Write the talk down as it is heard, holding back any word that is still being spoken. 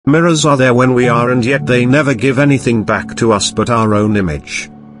Mirrors are there when we are, and yet they never give anything back to us but our own image.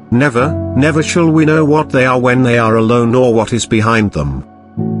 Never, never shall we know what they are when they are alone, or what is behind them.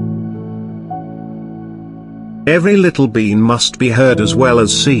 Every little bean must be heard as well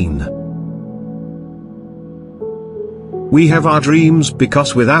as seen. We have our dreams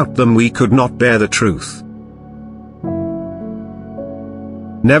because without them we could not bear the truth.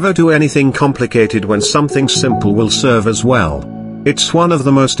 Never do anything complicated when something simple will serve as well. It's one of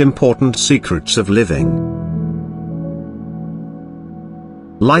the most important secrets of living.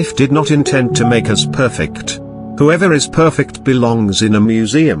 Life did not intend to make us perfect. Whoever is perfect belongs in a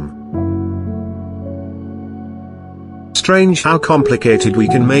museum. Strange how complicated we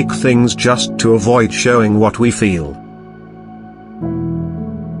can make things just to avoid showing what we feel.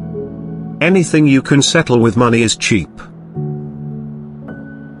 Anything you can settle with money is cheap.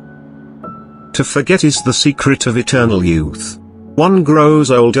 To forget is the secret of eternal youth. One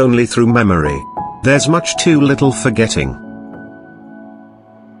grows old only through memory. There's much too little forgetting.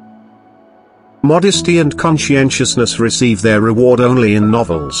 Modesty and conscientiousness receive their reward only in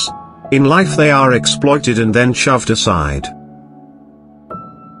novels. In life they are exploited and then shoved aside.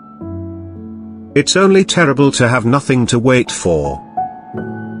 It's only terrible to have nothing to wait for.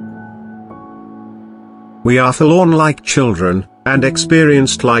 We are forlorn like children, and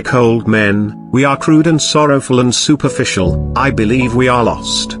experienced like old men. We are crude and sorrowful and superficial. I believe we are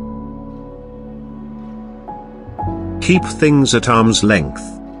lost. Keep things at arm's length.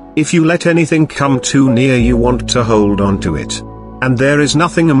 If you let anything come too near, you want to hold on to it. And there is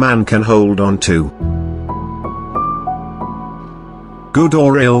nothing a man can hold on to. Good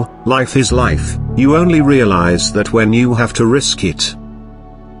or ill, life is life. You only realize that when you have to risk it.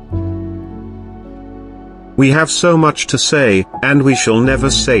 We have so much to say, and we shall never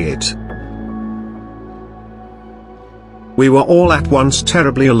say it. We were all at once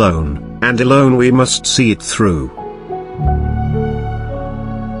terribly alone, and alone we must see it through.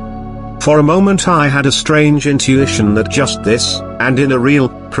 For a moment I had a strange intuition that just this, and in a real,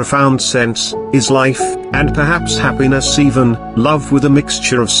 profound sense, is life, and perhaps happiness even, love with a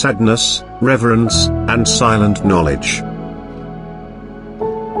mixture of sadness, reverence, and silent knowledge.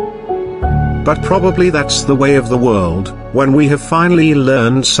 But probably that's the way of the world. When we have finally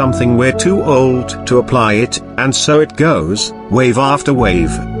learned something, we're too old to apply it, and so it goes, wave after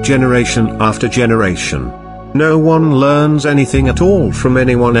wave, generation after generation. No one learns anything at all from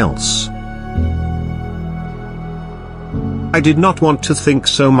anyone else. I did not want to think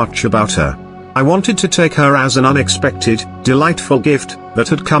so much about her. I wanted to take her as an unexpected, delightful gift, that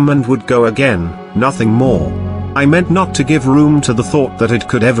had come and would go again, nothing more. I meant not to give room to the thought that it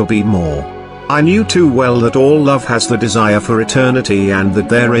could ever be more. I knew too well that all love has the desire for eternity, and that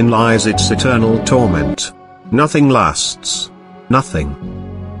therein lies its eternal torment. Nothing lasts. Nothing.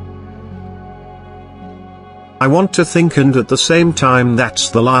 I want to think, and at the same time that's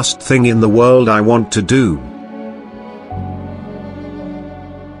the last thing in the world I want to do.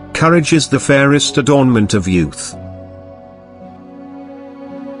 Courage is the fairest adornment of youth.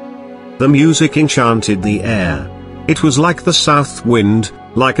 The music enchanted the air. It was like the south wind,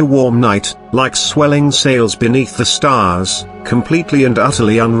 like a warm night, like swelling sails beneath the stars, completely and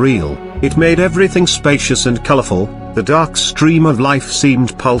utterly unreal. It made everything spacious and colorful. The dark stream of life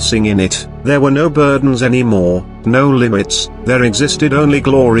seemed pulsing in it. There were no burdens anymore, no limits. There existed only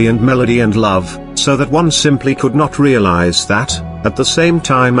glory and melody and love, so that one simply could not realize that, at the same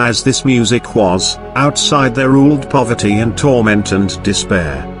time as this music was, outside there ruled poverty and torment and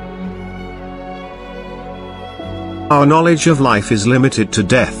despair. Our knowledge of life is limited to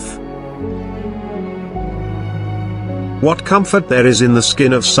death. What comfort there is in the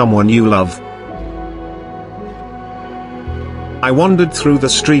skin of someone you love. I wandered through the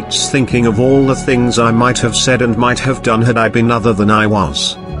streets thinking of all the things I might have said and might have done had I been other than I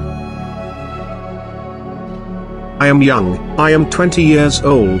was. I am young, I am 20 years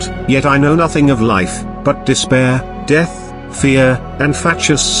old, yet I know nothing of life, but despair, death, fear, and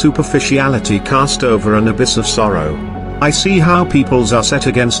fatuous superficiality cast over an abyss of sorrow. I see how peoples are set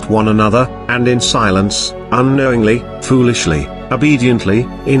against one another, and in silence, unknowingly, foolishly, obediently,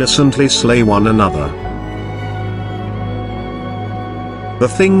 innocently slay one another. The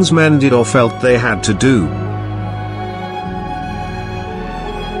things men did or felt they had to do.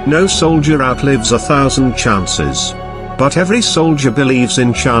 No soldier outlives 1,000 chances. But every soldier believes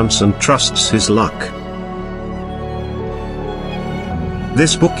in chance and trusts his luck.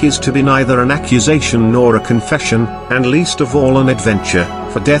 This book is to be neither an accusation nor a confession, and least of all an adventure,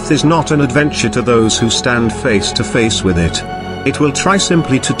 for death is not an adventure to those who stand face to face with it. It will try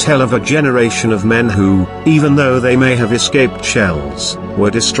simply to tell of a generation of men who, even though they may have escaped shells,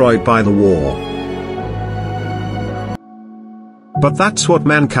 were destroyed by the war. But that's what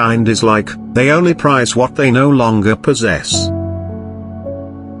mankind is like, they only prize what they no longer possess.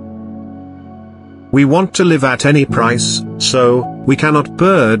 We want to live at any price, so we cannot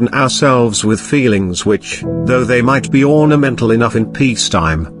burden ourselves with feelings which, though they might be ornamental enough in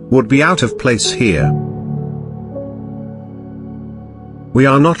peacetime, would be out of place here. We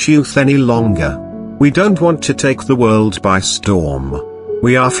are not youth any longer. We don't want to take the world by storm.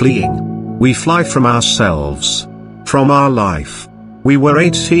 We are fleeing. We fly from ourselves. From our life. We were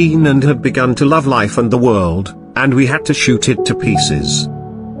 18 and had begun to love life and the world, and we had to shoot it to pieces.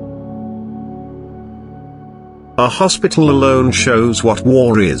 A hospital alone shows what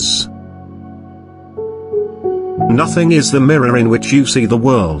war is. Nothing is the mirror in which you see the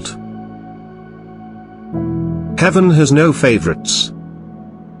world. Heaven has no favorites.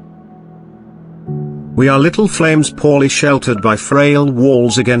 We are little flames poorly sheltered by frail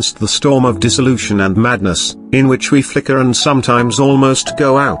walls against the storm of dissolution and madness, in which we flicker and sometimes almost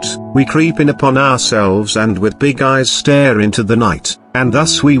go out. We creep in upon ourselves and with big eyes stare into the night, and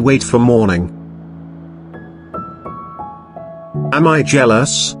thus we wait for morning. Am I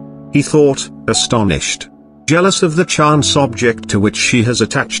jealous? He thought, astonished. Jealous of the chance object to which she has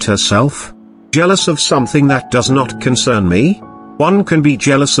attached herself? Jealous of something that does not concern me? One can be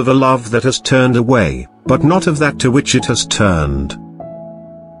jealous of a love that has turned away, but not of that to which it has turned.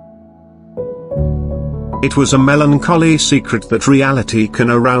 It was a melancholy secret that reality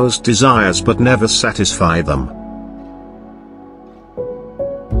can arouse desires but never satisfy them.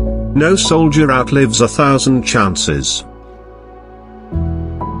 No soldier outlives 1,000 chances.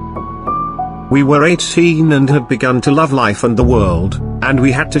 We were 18 and had begun to love life and the world, and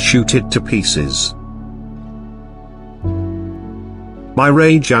we had to shoot it to pieces. My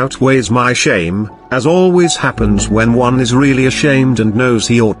rage outweighs my shame, as always happens when one is really ashamed and knows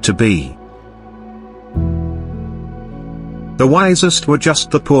he ought to be. The wisest were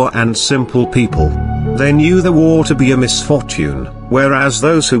just the poor and simple people. They knew the war to be a misfortune, whereas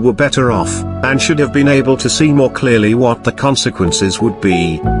those who were better off, and should have been able to see more clearly what the consequences would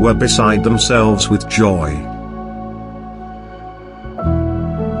be, were beside themselves with joy.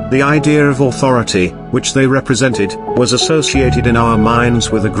 The idea of authority, which they represented, was associated in our minds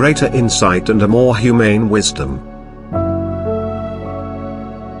with a greater insight and a more humane wisdom.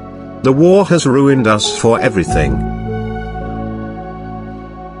 The war has ruined us for everything.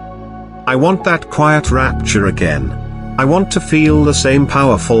 I want that quiet rapture again. I want to feel the same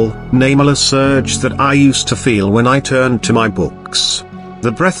powerful, nameless surge that I used to feel when I turned to my books.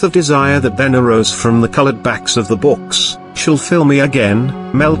 The breath of desire that then arose from the colored backs of the books shall fill me again,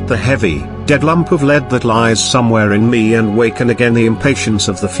 melt the heavy, dead lump of lead that lies somewhere in me and waken again the impatience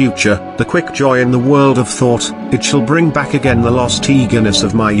of the future, the quick joy in the world of thought. It shall bring back again the lost eagerness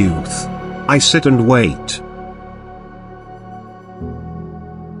of my youth. I sit and wait.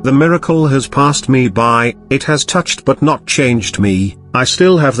 The miracle has passed me by, it has touched but not changed me. I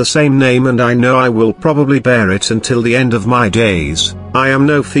still have the same name and I know I will probably bear it until the end of my days. I am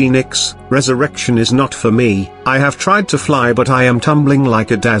no phoenix, resurrection is not for me. I have tried to fly but I am tumbling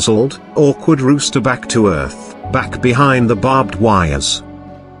like a dazzled, awkward rooster back to earth, back behind the barbed wires.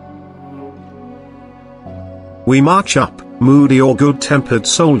 We march up, moody or good-tempered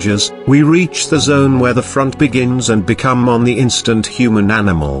soldiers, we reach the zone where the front begins and become on the instant human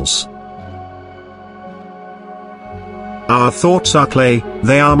animals. Our thoughts are clay,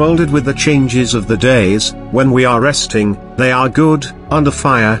 they are molded with the changes of the days. When we are resting, they are good, under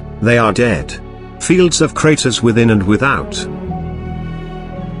fire, they are dead. Fields of craters within and without.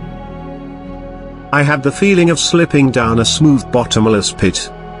 I had the feeling of slipping down a smooth bottomless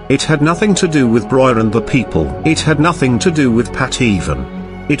pit. It had nothing to do with Breuer and the people. It had nothing to do with Pat even.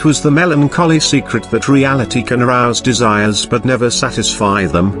 It was the melancholy secret that reality can arouse desires but never satisfy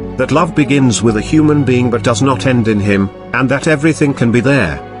them, that love begins with a human being but does not end in him, and that everything can be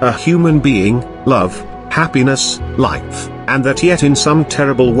there, a human being, love, happiness, life, and that yet in some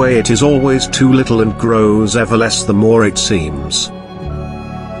terrible way it is always too little and grows ever less the more it seems.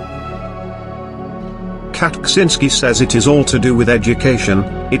 Kaczynski says it is all to do with education,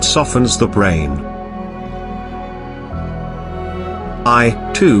 it softens the brain.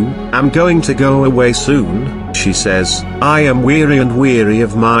 I, too, am going to go away soon, she says. I am weary and weary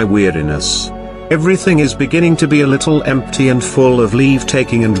of my weariness. Everything is beginning to be a little empty and full of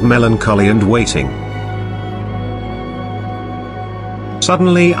leave-taking and melancholy and waiting.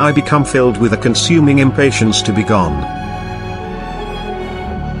 Suddenly I become filled with a consuming impatience to be gone.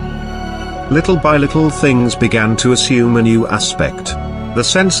 Little by little things began to assume a new aspect. The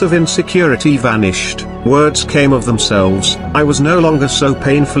sense of insecurity vanished, words came of themselves, I was no longer so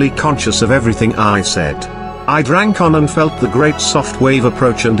painfully conscious of everything I said. I drank on and felt the great soft wave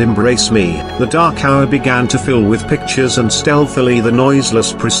approach and embrace me. The dark hour began to fill with pictures, and stealthily the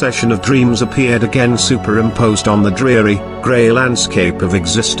noiseless procession of dreams appeared again, superimposed on the dreary, grey landscape of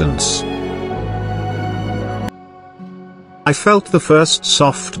existence. I felt the first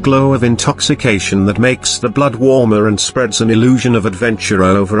soft glow of intoxication that makes the blood warmer and spreads an illusion of adventure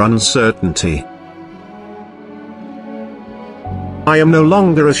over uncertainty. I am no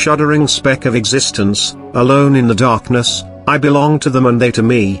longer a shuddering speck of existence, alone in the darkness. I belong to them and they to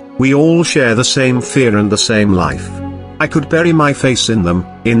me. We all share the same fear and the same life. I could bury my face in them,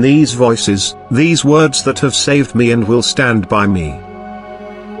 in these voices, these words that have saved me and will stand by me.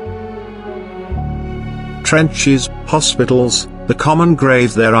 Trenches, hospitals, the common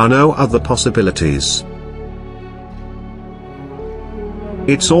grave, there are no other possibilities.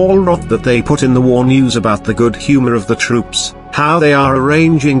 It's all rot that they put in the war news about the good humor of the troops, how they are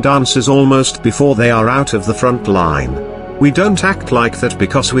arranging dances almost before they are out of the front line. We don't act like that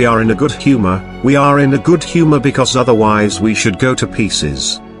because we are in a good humor, we are in a good humor because otherwise we should go to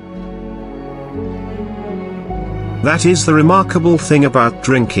pieces. That is the remarkable thing about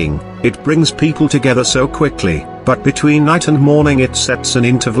drinking, it brings people together so quickly, but between night and morning it sets an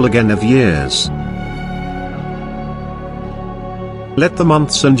interval again of years. Let the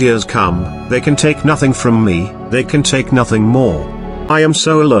months and years come, they can take nothing from me, they can take nothing more. I am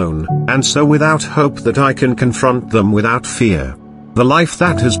so alone, and so without hope that I can confront them without fear. The life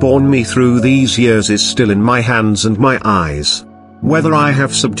that has borne me through these years is still in my hands and my eyes. Whether I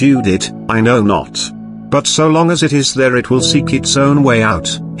have subdued it, I know not. But so long as it is there, it will seek its own way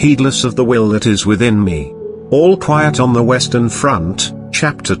out, heedless of the will that is within me. All Quiet on the Western Front,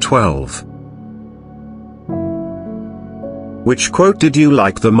 Chapter 12. Which quote did you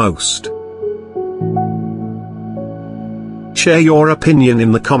like the most? Share your opinion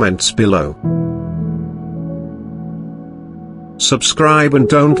in the comments below. Subscribe and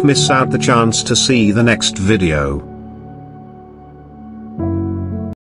don't miss out the chance to see the next video.